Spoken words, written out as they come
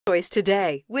choice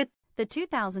today with the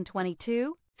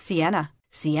 2022 Sienna.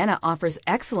 Sienna offers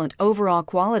excellent overall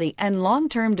quality and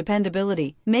long-term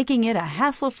dependability, making it a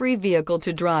hassle-free vehicle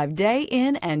to drive day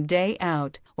in and day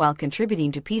out, while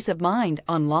contributing to peace of mind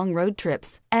on long road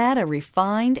trips. Add a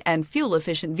refined and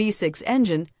fuel-efficient V6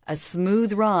 engine, a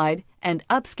smooth ride, and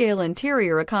upscale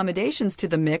interior accommodations to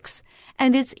the mix,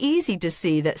 and it's easy to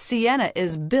see that Sienna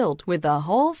is built with the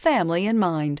whole family in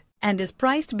mind and is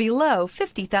priced below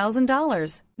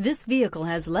 $50,000. This vehicle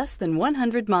has less than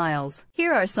 100 miles.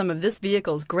 Here are some of this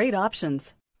vehicle's great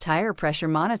options: tire pressure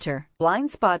monitor,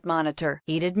 blind spot monitor,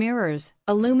 heated mirrors,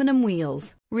 aluminum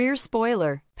wheels, rear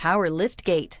spoiler, power lift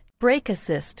gate, brake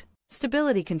assist,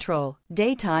 stability control,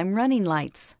 daytime running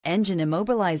lights, engine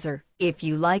immobilizer. If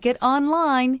you like it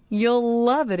online, you'll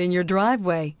love it in your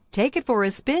driveway. Take it for a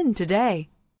spin today.